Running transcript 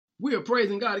We are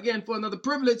praising God again for another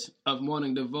privilege of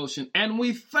morning devotion, and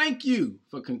we thank you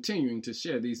for continuing to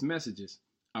share these messages.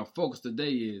 Our focus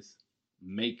today is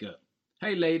makeup.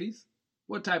 Hey ladies,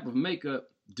 what type of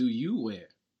makeup do you wear?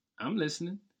 I'm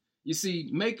listening. You see,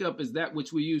 makeup is that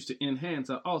which we use to enhance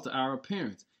or alter our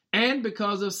appearance. And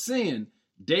because of sin,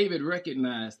 David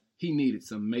recognized he needed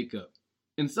some makeup.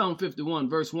 In Psalm 51,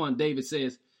 verse 1, David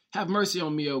says, "Have mercy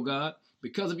on me, O God,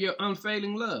 because of your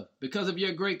unfailing love, because of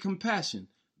your great compassion.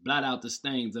 Blot out the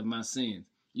stains of my sins."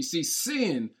 You see,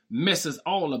 sin messes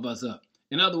all of us up.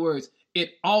 In other words,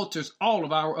 it alters all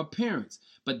of our appearance.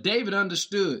 But David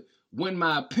understood when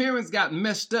my appearance got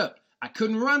messed up, I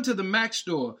couldn't run to the Mac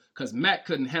store because Mac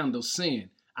couldn't handle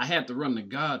sin. I had to run to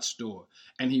God's store.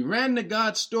 And he ran to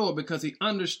God's store because he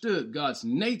understood God's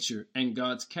nature and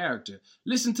God's character.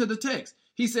 Listen to the text.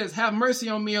 He says, "Have mercy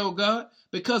on me, O God,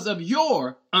 because of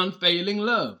your unfailing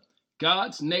love."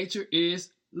 God's nature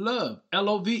is love,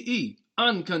 L-O-V-E,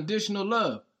 unconditional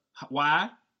love.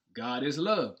 Why? God is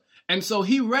love. And so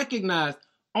he recognized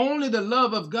only the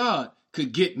love of God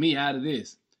could get me out of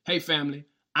this. Hey family,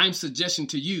 I'm suggesting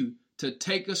to you to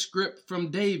take a script from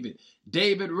David.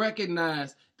 David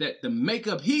recognized that the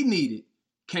makeup he needed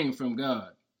came from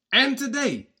God. And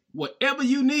today, whatever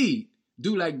you need,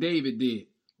 do like David did.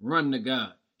 Run to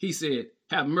God. He said,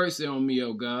 "Have mercy on me,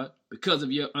 O God, because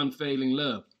of your unfailing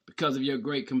love, because of your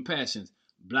great compassions.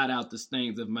 Blot out the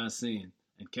stains of my sin."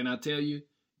 And can I tell you,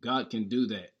 God can do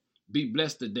that. Be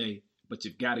blessed today, but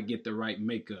you've got to get the right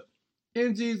makeup.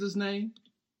 In Jesus' name,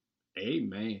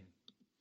 amen.